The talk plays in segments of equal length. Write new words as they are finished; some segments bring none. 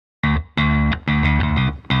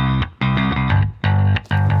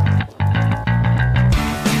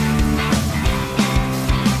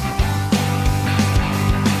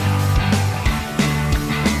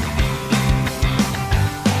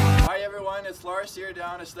it's Lars here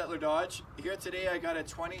down at Stettler Dodge. Here today I got a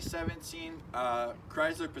 2017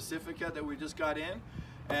 Chrysler Pacifica that we just got in,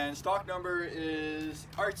 and stock number is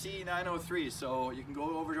RT903, so you can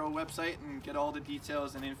go over to our website and get all the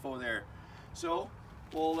details and info there. So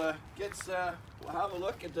we'll have a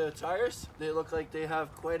look at the tires. They look like they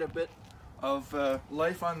have quite a bit of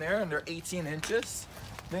life on there, and they're 18 inches.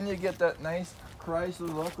 Then you get that nice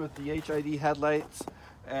Chrysler look with the HID headlights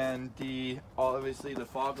and obviously the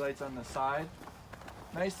fog lights on the side.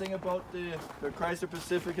 Nice thing about the Chrysler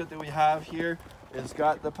Pacifica that we have here is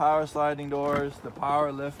got the power sliding doors, the power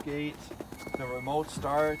lift gate, the remote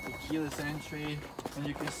start, the keyless entry, and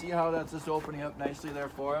you can see how that's just opening up nicely there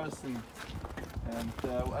for us. And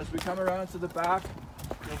as we come around to the back,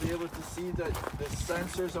 you'll be able to see that the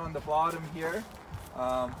sensors on the bottom here.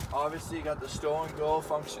 Obviously you got the stow and go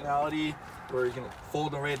functionality where you can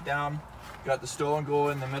fold it right down. Got the stow and go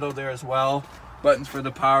in the middle there as well. Buttons for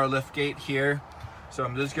the power lift gate here. So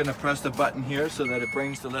I'm just going to press the button here so that it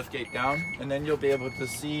brings the lift gate down, and then you'll be able to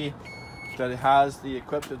see that it has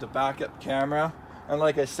equipped with the backup camera. And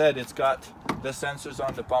like I said, it's got the sensors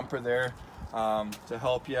on the bumper there to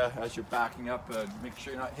help you as you're backing up and make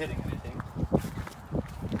sure you're not hitting anything.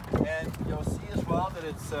 And you'll see as well that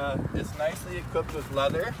it's nicely equipped with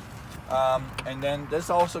leather. And then this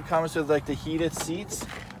also comes with like the heated seats.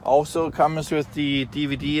 Also comes with the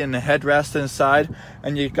DVD and the headrest inside,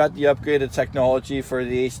 and you've got the upgraded technology for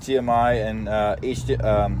the HDMI and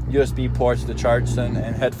USB ports to charge and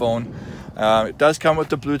headphone. It does come with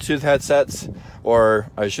the Bluetooth headsets, or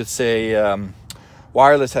I should say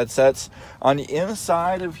wireless headsets. On the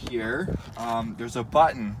inside of here, there's a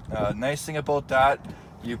button. Nice thing about that,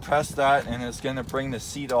 you press that and it's going to bring the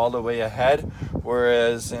seat all the way ahead,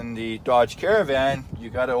 whereas in the Dodge Caravan you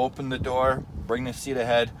got to open the door, bring the seat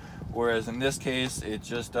ahead, whereas in this case it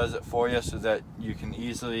just does it for you so that you can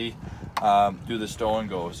easily do the stow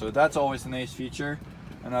and go. So that's always a nice feature,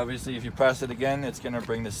 and obviously if you press it again it's going to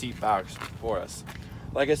bring the seat back for us.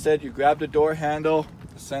 Like I said, you grab the door handle,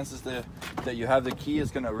 it senses that you have the key,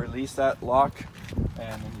 is going to release that lock,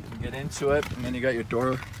 and then you can get into it, and then you got your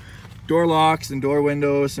door locks and door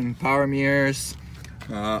windows and power mirrors,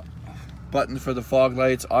 buttons for the fog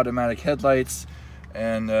lights, automatic headlights,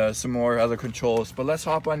 and some more other controls. But let's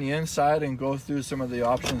hop on the inside and go through some of the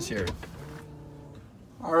options here.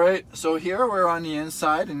 Alright, so here we're on the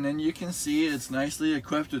inside, and then you can see it's nicely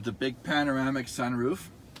equipped with the big panoramic sunroof.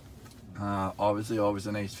 Obviously always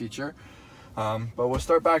a nice feature. But we'll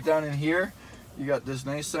start back down in here. You got this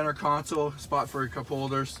nice center console, spot for your cup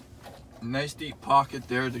holders. Nice deep pocket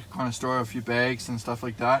there to kind of store a few bags and stuff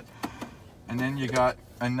like that. And then you got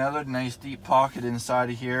another nice deep pocket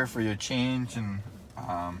inside of here for your change, and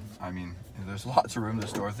I mean, there's lots of room to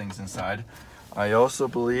store things inside. I also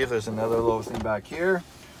believe there's another little thing back here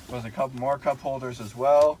with a couple more cup holders as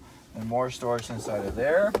well, and more storage inside of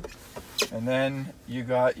there. And then you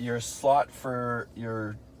got your slot for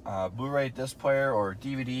your Blu-ray disc player or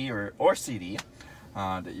DVD or CD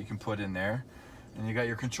that you can put in there. And you got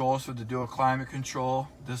your controls for the dual climate control.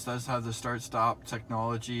 This does have the start-stop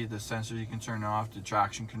technology, the sensor you can turn off, the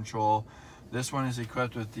traction control. This one is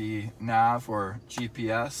equipped with the nav or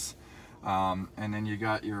GPS. And then you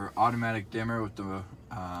got your automatic dimmer with the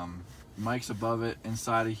mics above it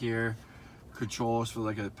inside of here. Controls for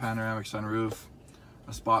like a panoramic sunroof,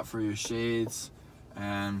 a spot for your shades,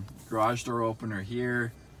 and garage door opener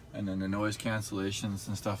here, and then the noise cancellations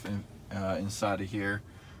and stuff inside of here.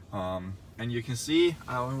 And you can see,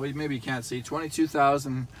 maybe you can't see,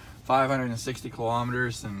 22,560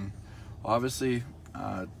 kilometers, and obviously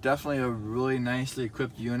definitely a really nicely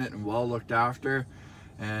equipped unit and well looked after.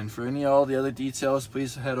 And for all the other details,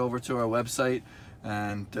 please head over to our website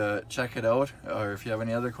and check it out. Or if you have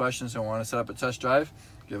any other questions and want to set up a test drive,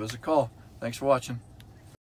 give us a call. Thanks for watching.